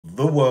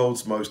the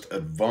world's most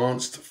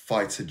advanced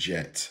fighter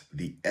jet,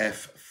 the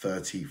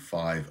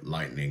F35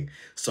 Lightning.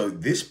 So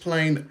this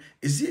plane,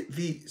 is it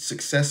the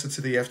successor to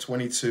the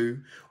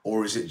F-22,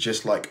 or is it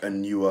just like a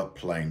newer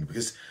plane?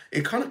 Because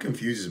it kind of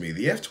confuses me.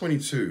 The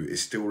F-22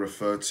 is still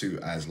referred to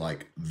as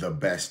like the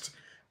best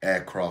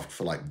aircraft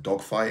for like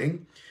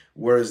dogfighting,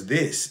 whereas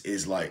this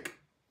is like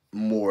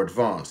more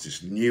advanced.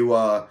 It's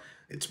newer,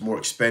 it's more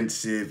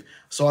expensive.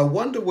 So I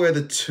wonder where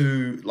the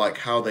two, like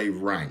how they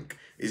rank.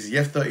 Is the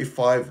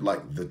F-35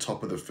 like the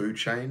top of the food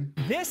chain?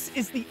 This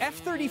is the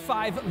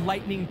F-35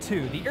 Lightning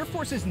II, the Air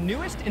Force's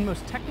newest and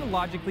most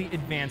technologically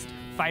advanced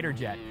fighter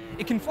jet.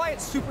 It can fly at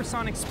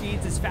supersonic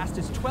speeds as fast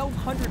as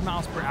 1,200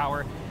 miles per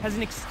hour, has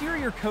an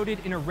exterior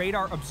coated in a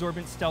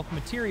radar-absorbent stealth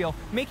material,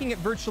 making it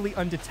virtually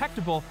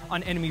undetectable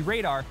on enemy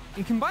radar,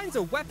 and combines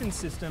a weapon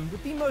system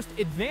with the most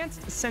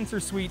advanced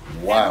sensor suite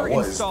ever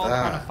installed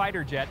on a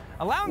fighter jet,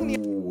 allowing the...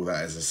 Ooh,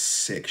 that is a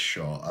sick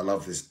shot. I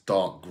love this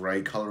dark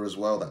gray color as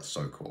well. That's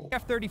so cool.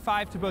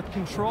 F-35 to both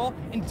control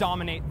and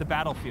dominate the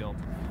battlefield.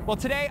 Well,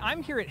 today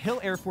I'm here at Hill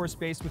Air Force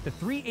Base with the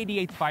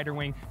 388th Fighter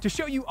Wing to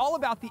show you all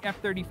about the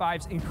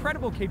F-35's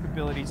incredible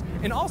capabilities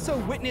and also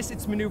witness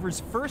its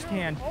maneuvers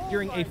firsthand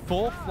during a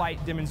full flight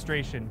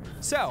demonstration.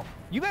 So,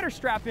 you better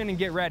strap in and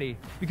get ready,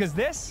 because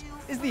this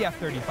is the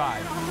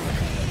F-35.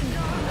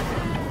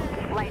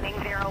 Lightning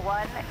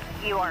 01,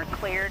 you are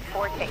cleared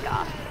for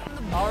takeoff.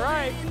 All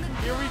right,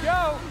 here we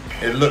go.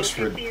 It looks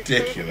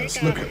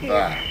ridiculous. Look at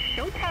that.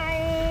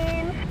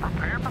 Showtime.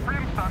 Prepare for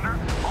Brim Thunder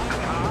on the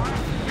tower.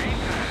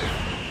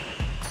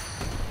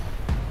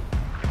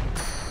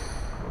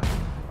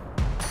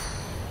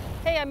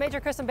 Hey, I'm Major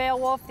Kristen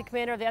Beowulf, the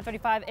commander of the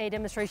F-35A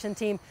demonstration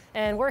team,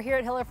 and we're here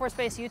at Hill Air Force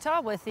Base, Utah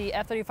with the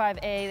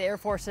F-35A, the Air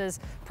Force's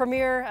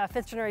premier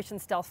fifth-generation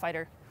stealth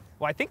fighter.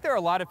 Well, I think there are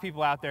a lot of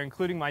people out there,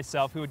 including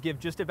myself, who would give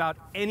just about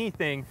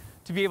anything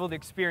to be able to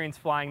experience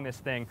flying this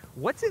thing.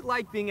 What's it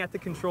like being at the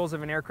controls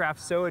of an aircraft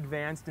so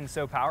advanced and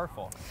so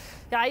powerful?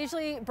 Yeah, I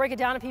usually break it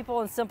down to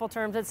people in simple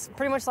terms. It's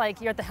pretty much like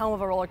you're at the helm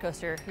of a roller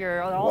coaster.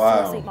 You're on all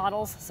single seat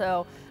models,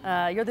 so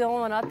you're the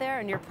only one up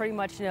there, and you're pretty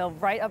much, you know,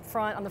 right up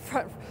front on the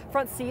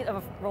front seat of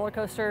a roller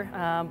coaster,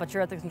 but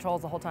you're at the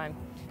controls the whole time.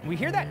 We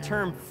hear that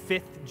term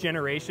fifth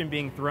generation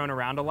being thrown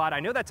around a lot. I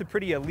know that's a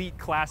pretty elite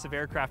class of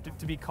aircraft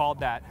to be called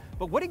that,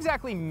 but what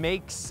exactly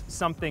makes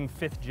something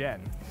fifth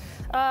gen?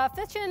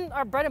 Fifth gen,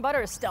 our bread and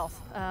butter is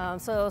stealth.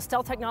 So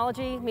stealth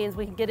technology means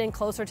we can get in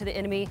closer to the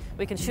enemy.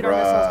 We can shoot our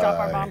missiles, drop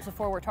our bombs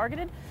before we're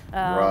targeted.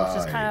 Which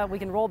is kind of, we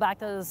can roll back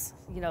those,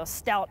 you know,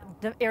 stout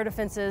air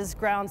defenses,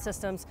 ground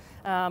systems.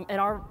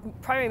 And our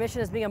primary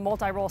mission is being a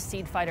multi-role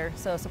seed fighter,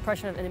 so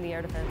suppression of enemy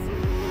air defense.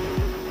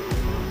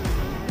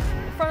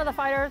 Front of the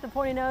fighter, the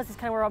pointy nose, is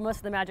kind of where most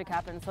of the magic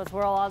happens. So it's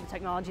where a lot of the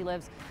technology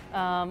lives.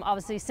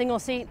 Obviously single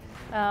seat,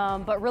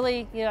 but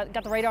really, you know,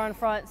 got the radar in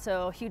front,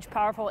 so huge,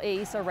 powerful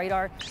AESA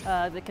radar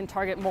that can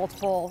target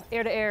multiple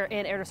air-to-air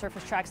and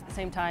air-to-surface tracks at the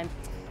same time.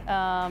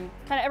 Kind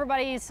of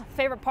everybody's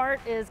favorite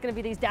part is going to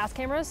be these DAS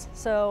cameras.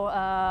 So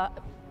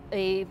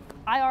a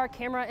IR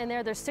camera in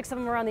there. There's 6 of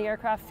them around the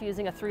aircraft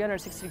using a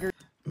 360-degree.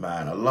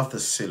 Man, I love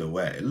the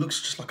silhouette. It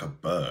looks just like a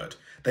bird.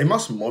 They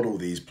must model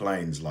these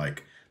planes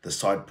like the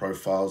side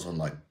profiles on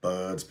like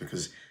birds,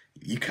 because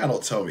you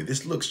cannot tell me.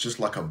 This looks just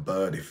like a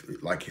bird if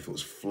it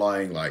was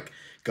flying, like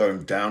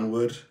going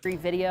downward.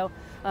 Video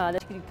that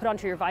you can put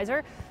onto your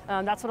visor.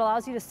 That's what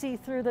allows you to see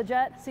through the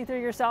jet, see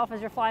through yourself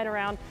as you're flying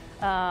around.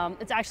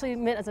 It's actually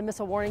meant as a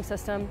missile warning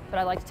system, but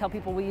I like to tell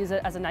people we use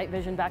it as a night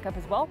vision backup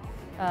as well.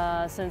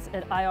 Since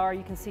at IR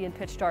you can see in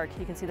pitch dark,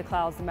 you can see the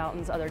clouds, the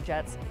mountains, other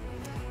jets.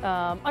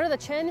 Under the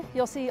chin,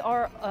 you'll see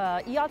our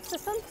EOT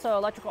system, so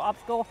electrical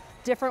optical,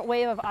 different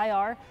wave of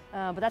IR,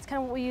 but that's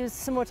kind of what we use,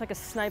 similar to like a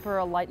sniper or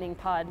a lightning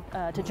pod,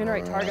 to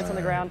generate targets on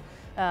the ground,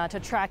 to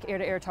track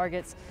air-to-air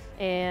targets,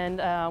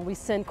 and we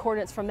send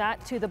coordinates from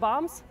that to the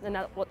bombs, and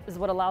that is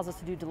what allows us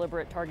to do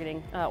deliberate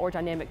targeting or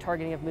dynamic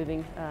targeting of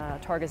moving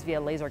targets via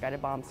laser-guided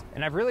bombs.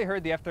 And I've really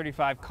heard the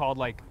F-35 called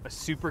like a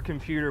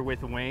supercomputer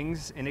with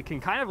wings, and it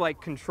can kind of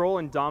like control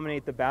and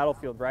dominate the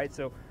battlefield, right?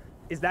 So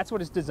that's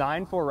what it's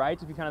designed for, right?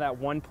 To be kind of that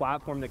one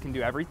platform that can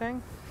do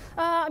everything?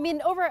 I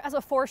mean, over as a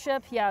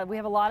 4-ship, yeah, we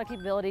have a lot of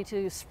capability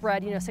to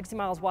spread, you know, 60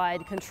 miles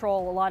wide,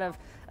 control a lot of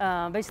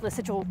basically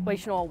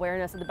situational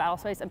awareness of the battle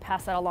space and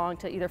pass that along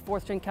to either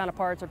 4th string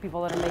counterparts or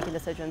people that are making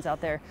decisions out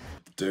there.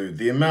 Dude,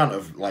 the amount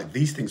of, like,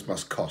 these things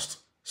must cost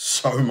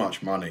so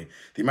much money.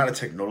 The amount of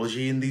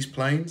technology in these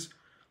planes,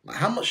 like,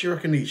 how much do you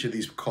reckon each of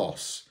these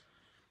costs?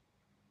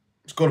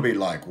 It's got to be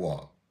like,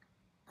 what,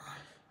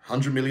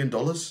 $100 million?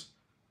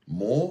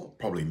 More?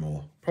 Probably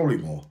more. Probably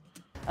more.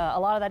 A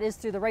lot of that is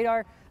through the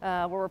radar,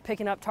 where we're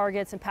picking up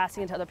targets and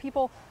passing it to other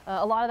people.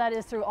 A lot of that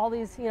is through all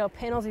these, you know,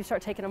 panels. You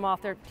start taking them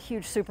off. They're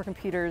huge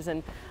supercomputers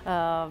and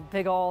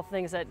big old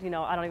things that, you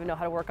know, I don't even know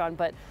how to work on.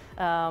 But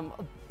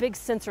big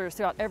sensors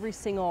throughout every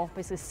single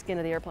basically skin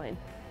of the airplane.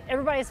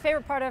 everybody's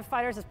favorite part of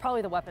fighters is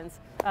probably the weapons.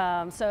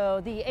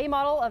 So the A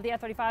model of the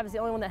F-35 is the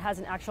only one that has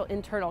an actual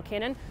internal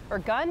cannon or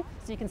gun.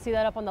 So you can see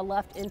that up on the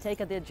left intake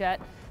of the jet.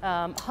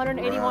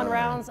 181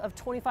 rounds of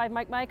 25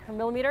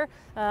 millimeter.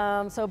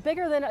 So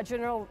bigger than a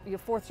general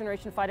fourth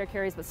generation fighter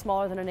carries, but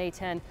smaller than an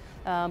A-10.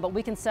 But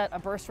we can set a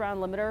burst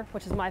round limiter,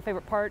 which is my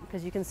favorite part,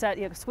 because you can set,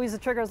 squeeze the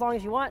trigger as long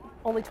as you want.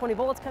 Only 20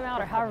 bullets come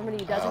out, or however many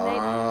you designate.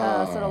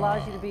 So it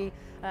allows you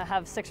to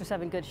have 6 or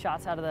 7 good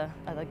shots out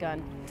of the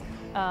gun.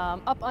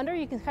 Up under,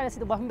 you can kind of see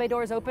the weapon bay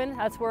doors open.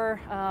 That's where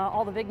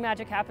all the big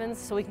magic happens.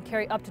 So we can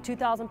carry up to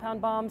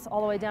 2,000-pound bombs, all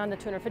the way down to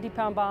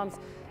 250-pound bombs.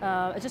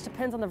 It just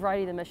depends on the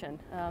variety of the mission.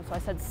 So I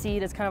said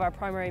seed is kind of our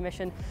primary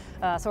mission.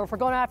 So if we're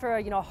going after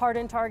a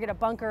hard-in target, a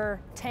bunker,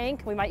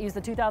 tank, we might use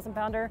the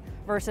 2,000-pounder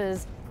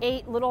versus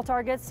 8 little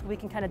targets. We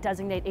can kind of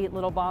designate 8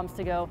 little bombs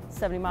to go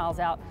 70 miles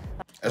out.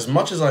 As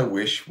much as I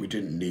wish we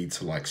didn't need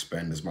to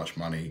spend as much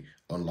money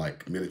on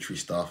military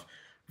stuff,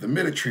 the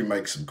military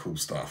makes some cool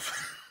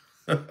stuff.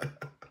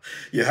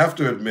 You have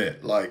to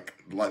admit,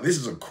 this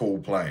is a cool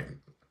plane.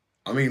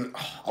 I mean,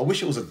 I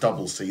wish it was a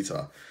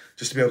double-seater,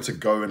 just to be able to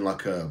go in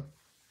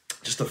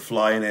just to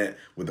fly in it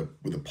with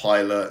a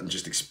pilot and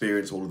just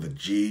experience all of the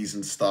G's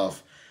and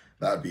stuff.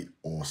 That'd be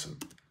awesome.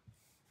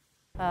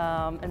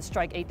 And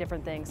strike 8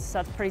 different things. So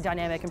that's pretty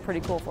dynamic and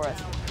pretty cool for us.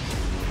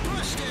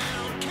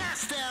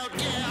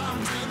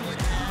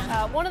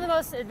 One of the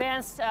most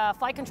advanced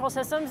flight control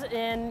systems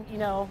in,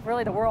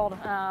 really the world,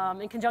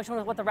 in conjunction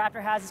with what the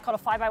Raptor has. It's called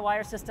a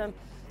fly-by-wire system.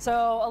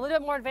 So a little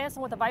bit more advanced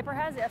than what the Viper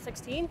has, the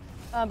F-16.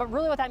 But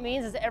really what that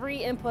means is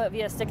every input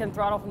via stick and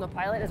throttle from the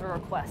pilot is a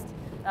request.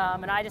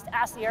 And I just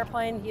ask the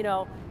airplane,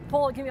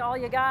 pull, give me all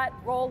you got,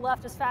 roll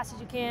left as fast as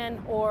you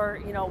can,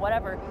 or,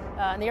 whatever.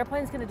 And the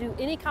airplane's going to do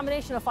any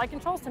combination of flight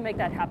controls to make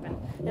that happen.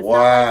 It's not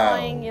like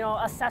flying,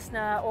 a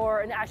Cessna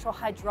or an actual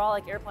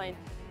hydraulic airplane.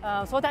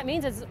 So what that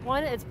means is,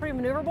 one, it's pretty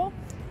maneuverable,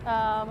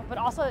 but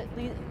also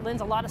it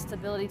lends a lot of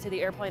stability to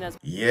the airplane as well.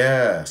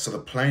 Yeah, so the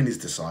plane is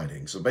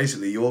deciding. So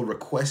basically you're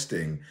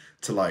requesting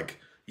to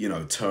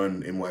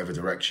turn in whatever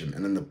direction,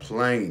 and then the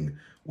plane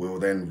will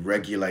then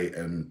regulate,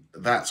 and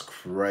that's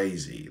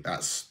crazy.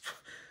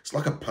 It's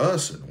like a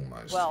person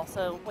almost. Well,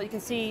 so what you can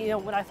see,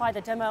 when I fly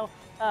the demo,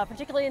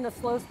 particularly in the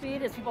slow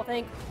speed, is people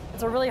think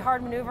it's a really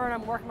hard maneuver and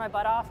I'm working my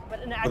butt off.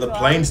 But in actuality, the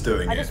plane's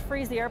doing it. I just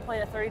freeze the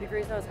airplane at 30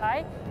 degrees nose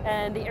high,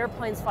 and the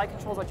airplane's flight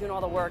controls are doing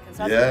all the work. And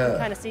so that's what you can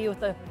kind of see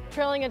with the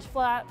trailing edge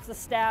flaps, the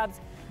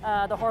stabs,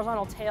 the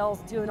horizontal tails,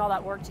 doing all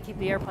that work to keep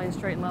the airplane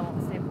straight and level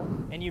and stable.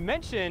 And you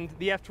mentioned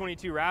the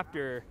F-22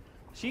 Raptor.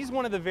 She's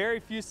one of the very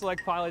few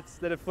select pilots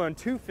that have flown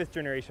 2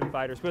 fifth-generation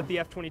fighters, both the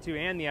F-22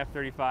 and the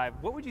F-35.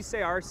 What would you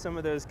say are some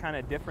of those kind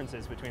of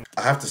differences between them?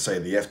 I have to say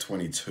the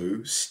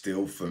F-22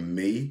 still, for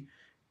me,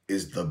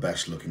 is the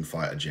best-looking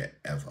fighter jet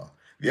ever.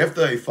 The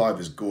F-35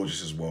 is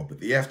gorgeous as well, but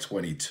the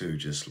F-22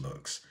 just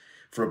looks...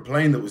 For a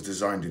plane that was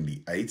designed in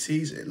the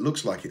 80s, it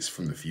looks like it's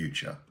from the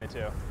future. Me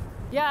too.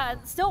 Yeah,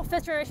 it's still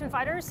fifth-generation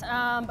fighters,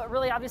 but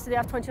really, obviously, the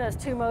F-22 has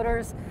 2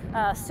 motors,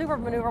 super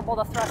maneuverable.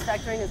 The thrust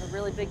vectoring is a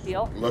really big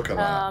deal. Look at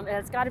that. And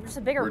it's got just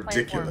a bigger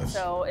platform,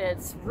 so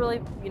it's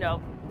really,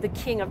 the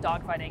king of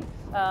dogfighting.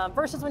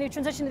 Versus when you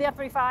transition to the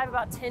F-35,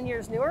 about 10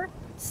 years newer,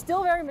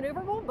 still very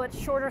maneuverable, but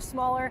shorter,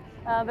 smaller,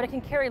 but it can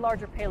carry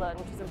larger payload,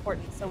 which is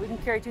important. So we can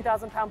carry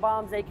 2,000-pound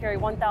bombs, they carry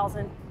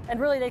 1,000, and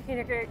really they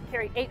can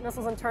carry 8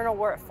 missiles internal,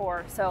 we're at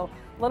 4. So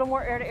a little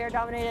more air-to-air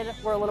dominated,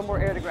 we're a little more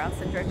air-to-ground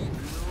centric.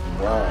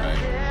 Right.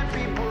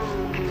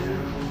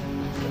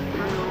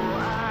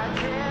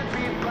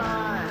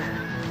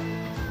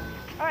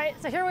 All right,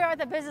 so here we are at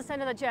the business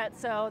end of the jet.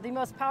 So the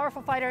most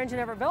powerful fighter engine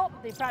ever built,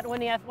 the Pratt &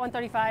 Whitney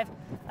F135.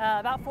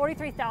 About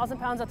 43,000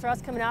 pounds of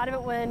thrust coming out of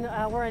it when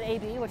we're in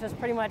AB, which is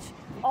pretty much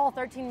all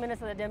 13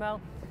 minutes of the demo.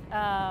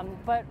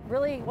 But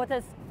really,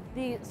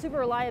 the super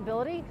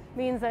reliability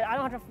means that I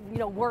don't have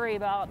to worry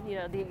about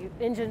the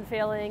engine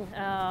failing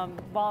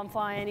while I'm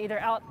flying, either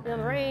out in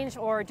the range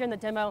or during the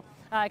demo.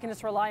 I can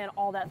just rely on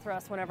all that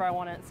thrust whenever I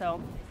want it.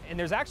 So. And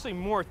there's actually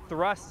more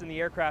thrust in the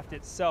aircraft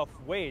itself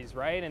weighs,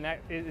 right? And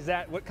is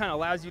that what kind of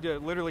allows you to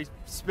literally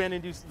spin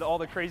and do all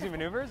the crazy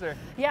maneuvers? Or?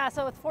 Yeah,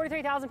 so with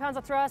 43,000 pounds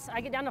of thrust,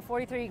 I get down to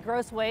 43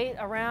 gross weight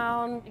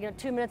around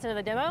 2 minutes into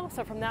the demo.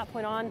 So from that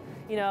point on,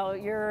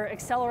 you're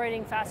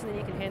accelerating faster than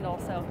you can handle.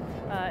 So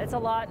it's a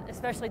lot,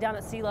 especially down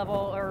at sea level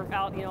or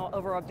out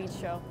over a beach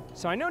show.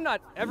 So I know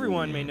not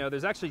everyone may know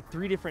there's actually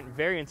 3 different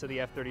variants of the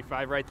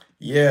F-35, right?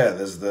 Yeah,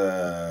 there's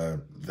the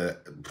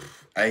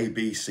A,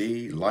 B,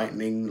 C,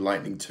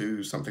 Lightning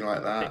 2, something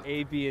like that. The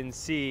A, B, and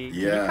C.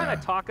 Yeah. Can you kind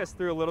of talk us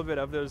through a little bit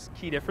of those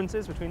key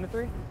differences between the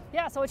 3?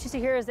 Yeah, so what you see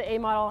here is the A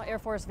model Air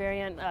Force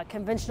variant,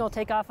 conventional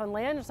takeoff and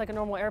land, just like a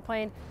normal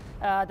airplane.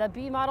 The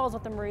B model is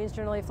what the Marines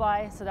generally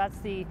fly, so that's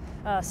the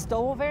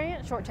STOL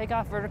variant, short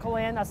takeoff, vertical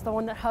land. That's the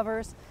one that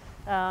hovers.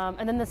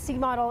 And then the C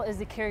model is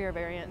the carrier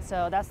variant.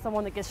 So that's the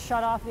one that gets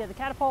shot off via the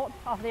catapult,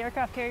 off of the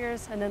aircraft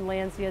carriers, and then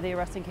lands via the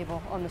arresting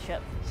cable on the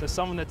ship. So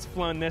someone that's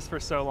flown this for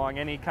so long,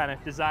 any kind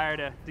of desire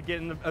to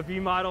get in a V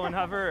model and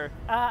hover? Or?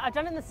 I've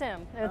done it in the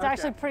sim. It's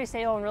actually pretty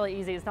stable and really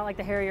easy. It's not like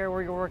the Harrier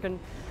where you're working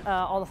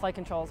all the flight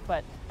controls,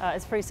 but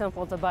it's pretty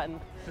simple. It's a button.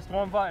 Just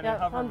one button. Yeah,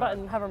 hover one mode.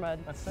 button, hover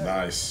mode. That's it.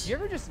 Nice. Do you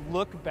ever just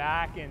look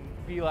back and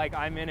be like,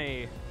 I'm in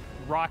a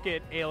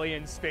rocket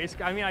alien space?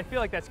 I mean, I feel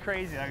like that's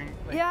crazy. I mean,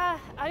 like, yeah,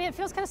 I mean, it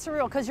feels kind of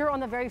surreal because you're on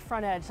the very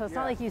front edge, so it's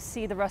not like you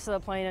see the rest of the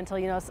plane until,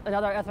 you know,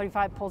 another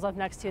F-35 pulls up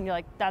next to you and you're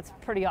like, that's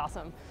pretty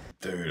awesome.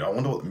 Dude, I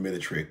wonder what the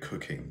military are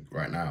cooking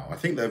right now. I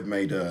think they've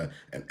made an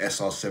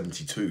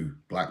SR-72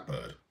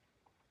 Blackbird.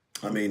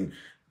 I mean,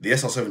 the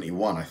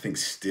SR-71, I think,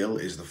 still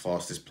is the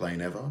fastest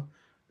plane ever,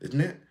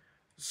 isn't it?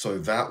 So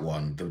that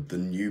one, the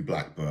new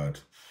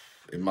Blackbird,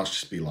 it must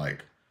just be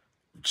like,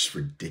 just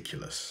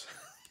ridiculous.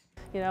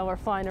 You know, we're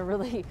flying a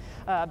really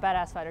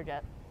badass fighter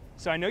jet.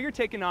 So I know you're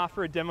taking off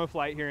for a demo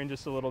flight here in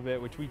just a little bit,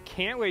 which we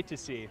can't wait to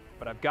see,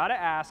 but I've got to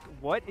ask,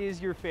 what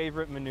is your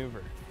favorite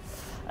maneuver?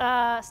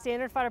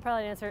 Standard fighter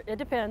pilot answer, it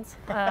depends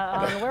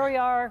on where we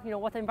are, you know,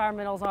 what the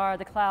environmentals are,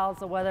 the clouds,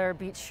 the weather,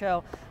 beach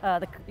show,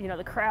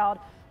 the crowd.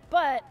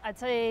 But I'd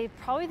say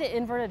probably the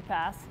inverted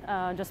pass,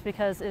 just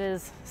because it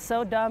is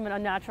so dumb and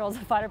unnatural as a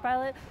fighter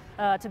pilot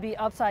to be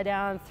upside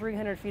down,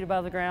 300 feet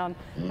above the ground,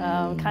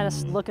 kind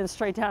of looking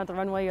straight down at the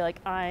runway. You're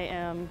like, I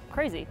am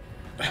crazy.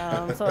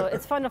 So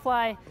it's fun to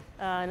fly,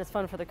 and it's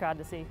fun for the crowd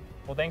to see.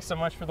 Well, thanks so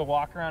much for the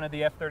walk around of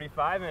the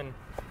F-35, and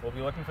we'll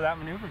be looking for that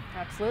maneuver.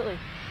 Absolutely.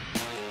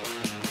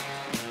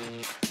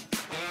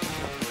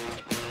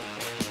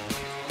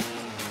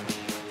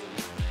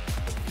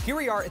 Here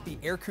we are at the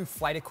Aircrew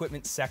Flight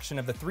Equipment section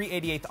of the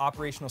 388th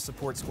Operational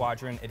Support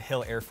Squadron at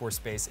Hill Air Force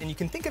Base, and you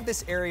can think of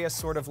this area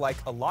sort of like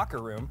a locker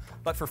room,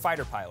 but for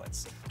fighter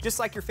pilots. Just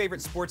like your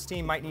favorite sports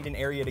team might need an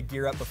area to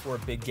gear up before a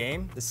big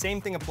game, the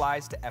same thing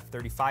applies to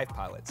F-35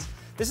 pilots.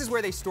 This is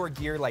where they store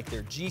gear like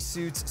their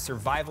G-suits,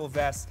 survival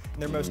vests,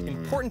 and their most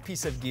important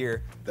piece of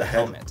gear, the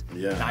helmet.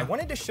 Yeah. Now, I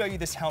wanted to show you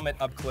this helmet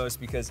up close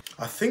because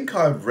I think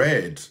I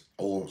read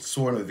or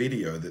saw in a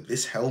video that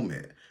this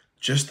helmet,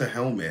 just the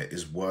helmet,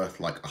 is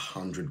worth like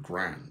 100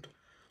 grand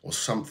or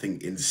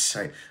something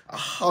insane.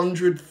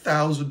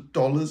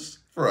 $100,000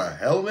 for a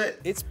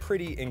helmet? it's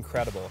pretty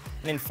incredible.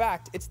 And in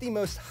fact, it's the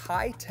most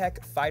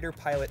high-tech fighter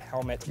pilot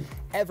helmet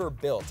ever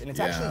built, and it's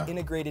actually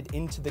integrated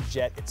into the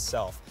jet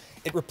itself.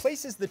 It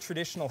replaces the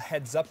traditional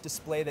heads-up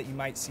display that you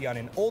might see on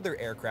an older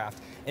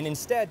aircraft, and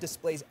instead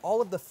displays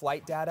all of the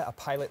flight data a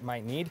pilot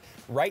might need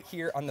right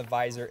here on the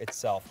visor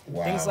itself.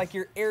 Wow. Things like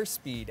your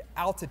airspeed,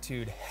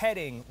 altitude,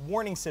 heading,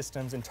 warning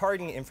systems, and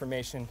targeting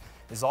information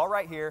is all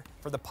right here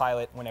for the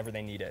pilot whenever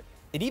they need it.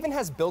 It even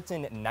has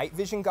built-in night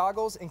vision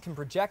goggles and can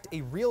project a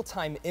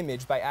real-time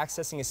image by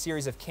accessing a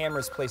series of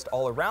cameras placed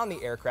all around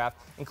the aircraft,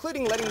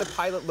 including letting the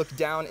pilot look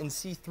down and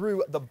see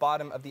through the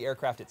bottom of the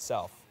aircraft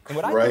itself. And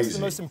what I think is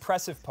the most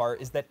impressive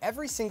part is that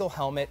every single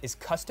helmet is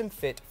custom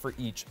fit for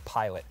each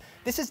pilot.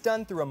 This is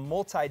done through a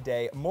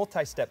multi-day,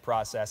 multi-step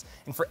process,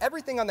 and for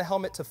everything on the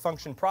helmet to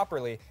function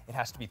properly, it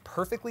has to be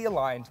perfectly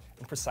aligned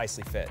and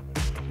precisely fit.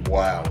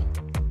 Wow.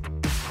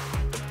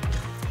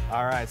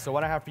 All right, so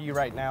what I have for you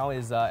right now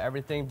is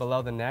everything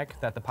below the neck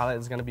that the pilot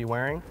is going to be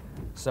wearing.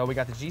 So we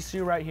got the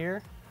G-suit right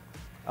here.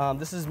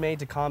 This is made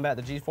to combat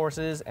the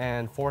G-forces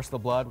and force the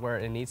blood where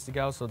it needs to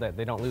go so that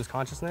they don't lose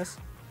consciousness.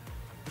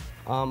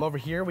 Over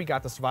here, we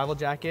got the survival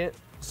jacket.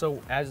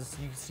 So as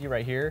you can see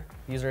right here,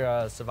 these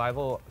are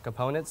survival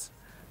components.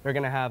 They're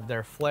going to have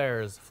their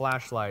flares,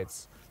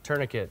 flashlights,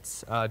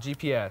 tourniquets,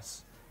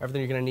 GPS, everything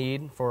you're going to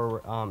need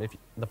for if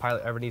the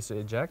pilot ever needs to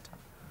eject.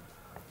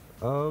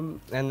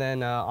 And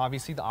then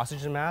obviously the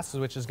oxygen mask,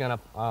 which is going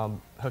to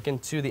hook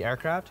into the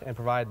aircraft and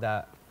provide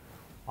that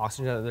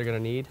oxygen that they're going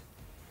to need.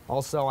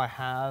 Also, I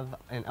have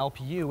an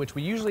LPU, which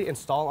we usually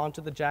install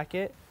onto the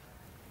jacket.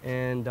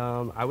 And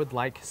I would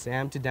like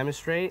Sam to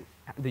demonstrate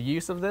the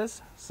use of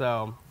this.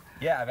 So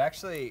Yeah, I've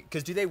actually,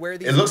 because do they wear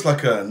these? It looks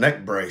like a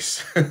neck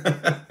brace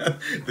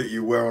that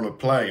you wear on a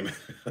plane.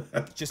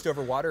 Just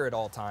over water at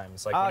all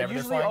times? Like whenever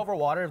usually they're flying? over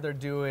water if they're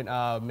doing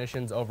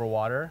missions over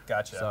water.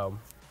 Gotcha. So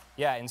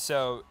yeah, and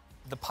so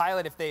the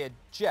pilot, if they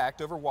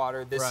eject over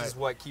water, this Right. is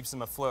what keeps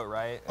them afloat,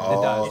 right? Oh,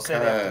 It does. You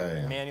said they have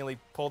okay. to manually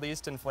pull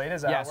these to inflate.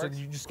 Is that yeah, how it so works?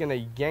 you're just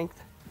gonna yank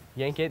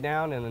it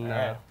down and then. All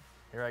right,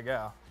 here I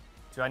go.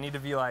 Do I need to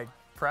be like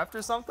prepped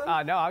or something?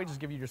 No, I would just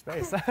give you your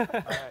space. All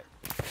right.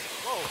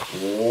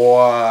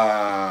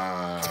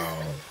 Wow.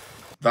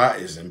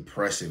 That is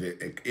impressive.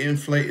 It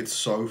inflated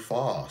so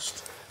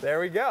fast. There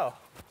we go.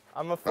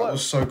 I'm afloat. That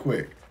was so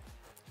quick.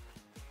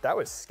 That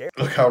was scary.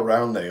 Look how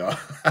round they are.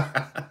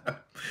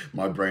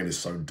 My brain is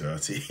so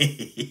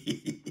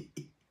dirty.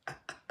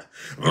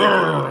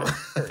 Oh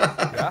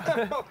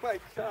my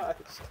gosh.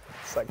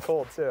 It's like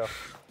cold too.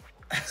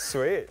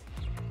 Sweet.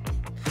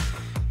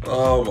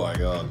 Oh my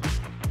God.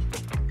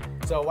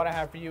 So what I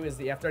have for you is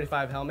the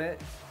F-35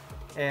 helmet,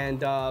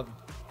 and I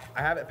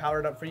have it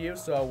powered up for you.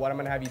 So what I'm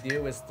gonna have you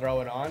do is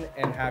throw it on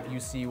and have you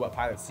see what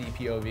pilots see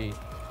POV.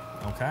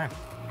 Okay.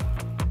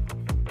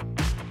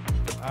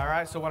 All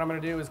right, so what I'm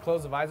gonna do is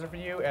close the visor for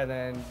you, and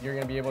then you're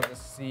gonna be able to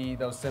see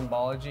those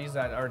symbologies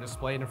that are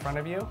displayed in front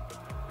of you.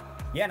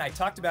 Yeah, and I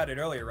talked about it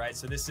earlier, right?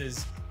 So this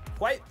is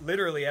quite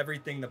literally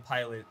everything the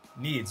pilot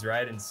needs,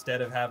 right?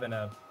 Instead of having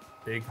a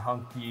big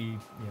hunky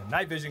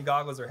night vision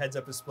goggles or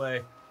heads-up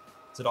display,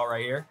 is it all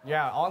right here?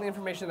 Yeah, all the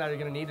information that you're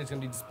gonna need is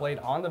gonna be displayed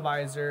on the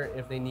visor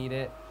if they need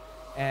it.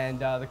 And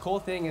the cool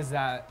thing is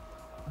that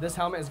this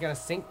helmet is gonna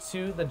sync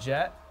to the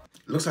jet.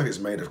 It looks like it's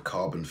made of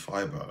carbon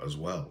fiber as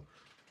well.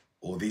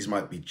 Or these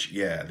might be,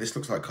 yeah, this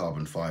looks like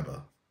carbon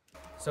fiber.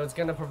 So it's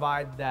gonna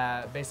provide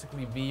that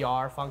basically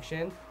VR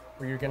function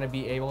where you're gonna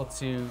be able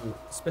to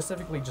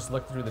specifically just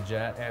look through the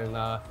jet and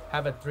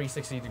have a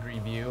 360-degree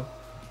view.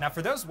 Now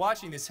for those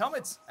watching, this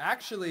helmet's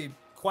actually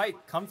quite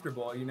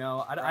comfortable, you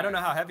know. I don't know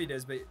how heavy it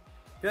is, but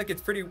I feel like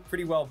it's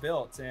pretty well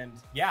built. And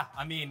yeah,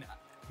 I mean,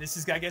 this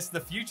is, I guess,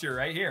 the future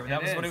right here.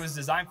 That was what it was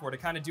designed for, to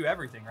kind of do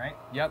everything, right?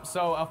 Yep,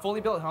 so a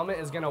fully built helmet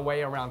is gonna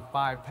weigh around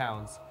 5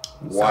 pounds.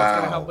 Wow. So it's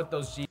gonna help with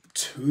those G's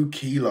 2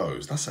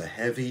 kilos, that's a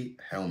heavy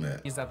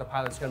helmet. that the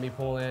pilot's gonna be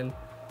pulling.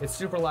 It's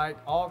super light,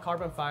 all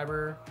carbon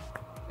fiber,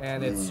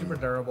 and it's super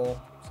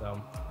durable,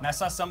 so. And I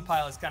saw some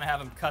pilots kind of have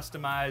them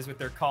customized with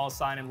their call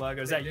sign and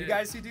logo. Is that you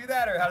guys who do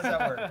that, or how does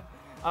that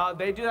work?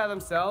 They do that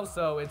themselves,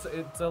 so it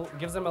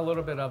gives them a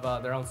little bit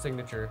of their own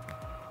signature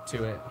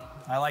to it.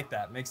 I like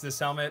that. Makes this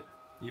helmet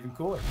even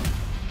cooler.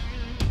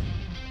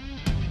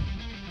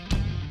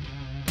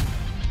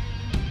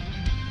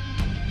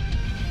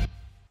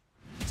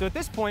 So at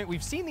this point,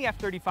 we've seen the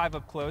F-35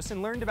 up close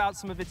and learned about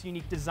some of its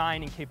unique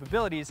design and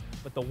capabilities,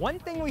 but the one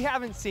thing we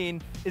haven't seen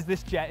is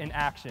this jet in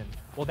action.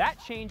 Well, that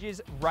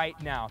changes right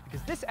now,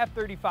 because this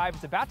F-35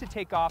 is about to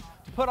take off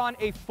to put on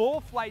a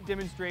full flight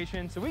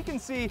demonstration so we can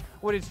see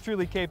what it's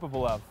truly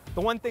capable of.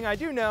 The one thing I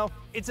do know,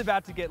 it's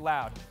about to get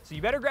loud. So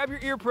you better grab your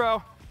ear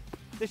pro.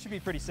 This should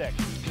be pretty sick.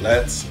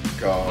 Let's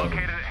go.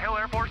 Located at Hill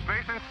Air Force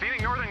Base in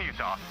scenic northern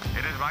Utah,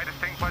 it is my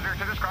distinct pleasure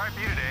to describe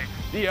to you today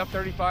The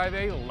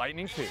F-35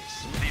 Lightning II.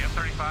 the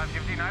F-35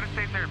 gives the United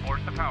States Air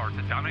Force the power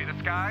to dominate the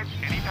skies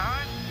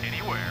anytime,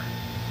 anywhere.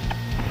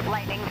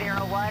 Lightning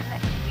 01,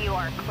 you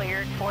are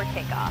cleared for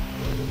takeoff.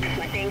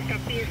 Lightning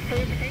copy is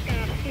cleared for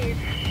takeoff. It's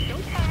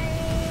showtime.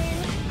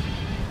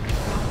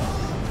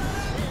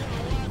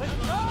 Let's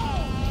go!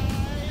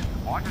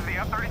 Watch as the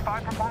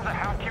F-35 performs a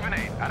half Cuban 8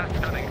 at a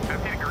stunning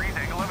 50 degrees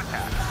angle of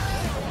attack.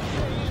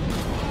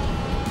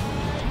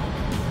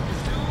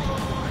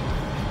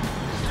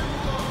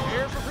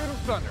 Here for Freedom's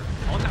Thunder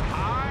on the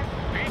high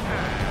speed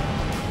tag.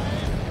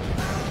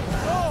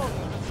 Oh,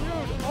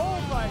 dude,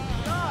 oh my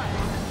God!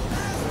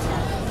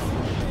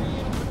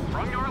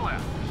 From your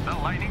left, the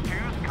Lightning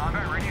II's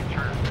combat radius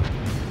turn.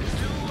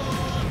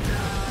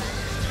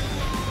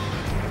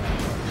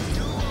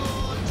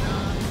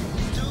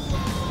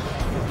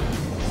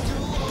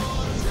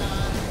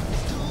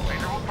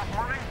 Favorable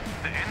performing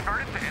the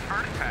inverted to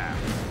inverted path.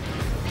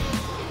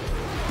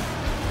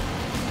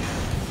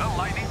 The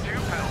Lightning II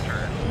pedal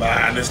turn.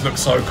 Man, this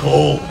looks so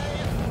cool.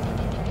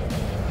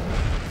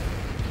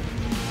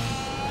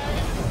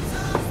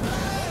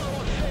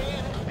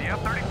 The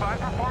F-35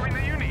 performing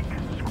the unique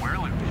square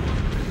loop.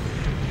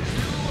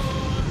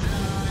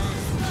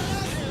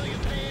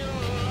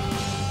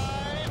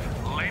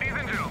 Ladies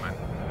and gentlemen,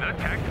 the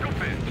tactical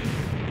pitch.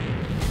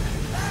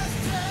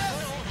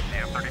 The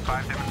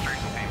F-35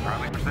 demonstration team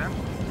proudly presents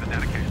the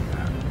dedication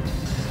path.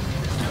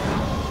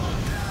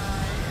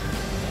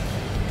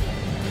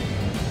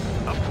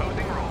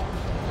 Opposing roll.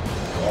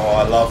 Oh,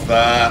 I love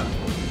that.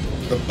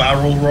 The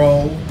barrel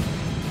roll.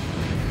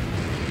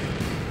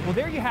 Well,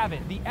 there you have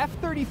it, the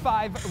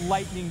F-35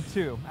 Lightning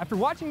II. After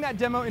watching that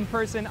demo in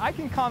person, I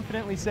can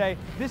confidently say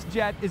this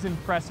jet is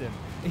impressive.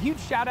 A huge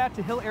shout out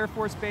to Hill Air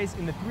Force Base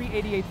in the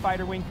 388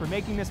 Fighter Wing for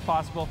making this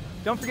possible.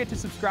 Don't forget to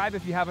subscribe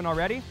if you haven't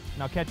already,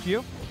 and I'll catch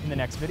you in the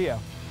next video.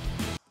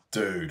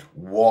 Dude,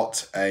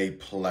 what a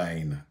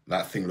plane.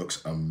 That thing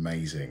looks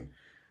amazing.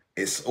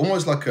 It's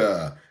almost like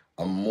a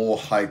more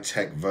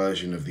high-tech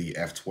version of the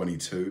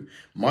F-22.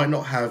 Might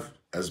not have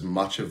as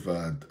much of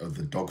the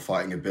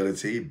dogfighting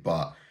ability,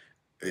 but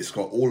it's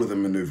got all of the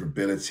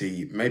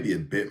maneuverability, maybe a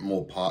bit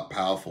more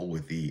powerful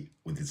with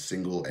its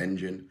single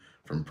engine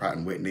from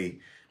Pratt & Whitney.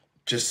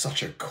 Just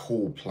such a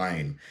cool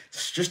plane.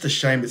 It's just a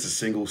shame it's a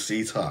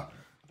single-seater.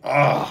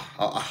 I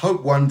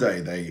hope one day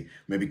they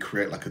maybe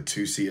create like a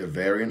 2-seater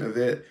variant of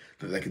it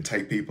that they can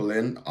take people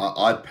in.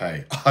 I'd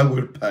pay. I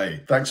would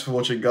pay. Thanks for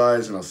watching,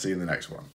 guys, and I'll see you in the next one.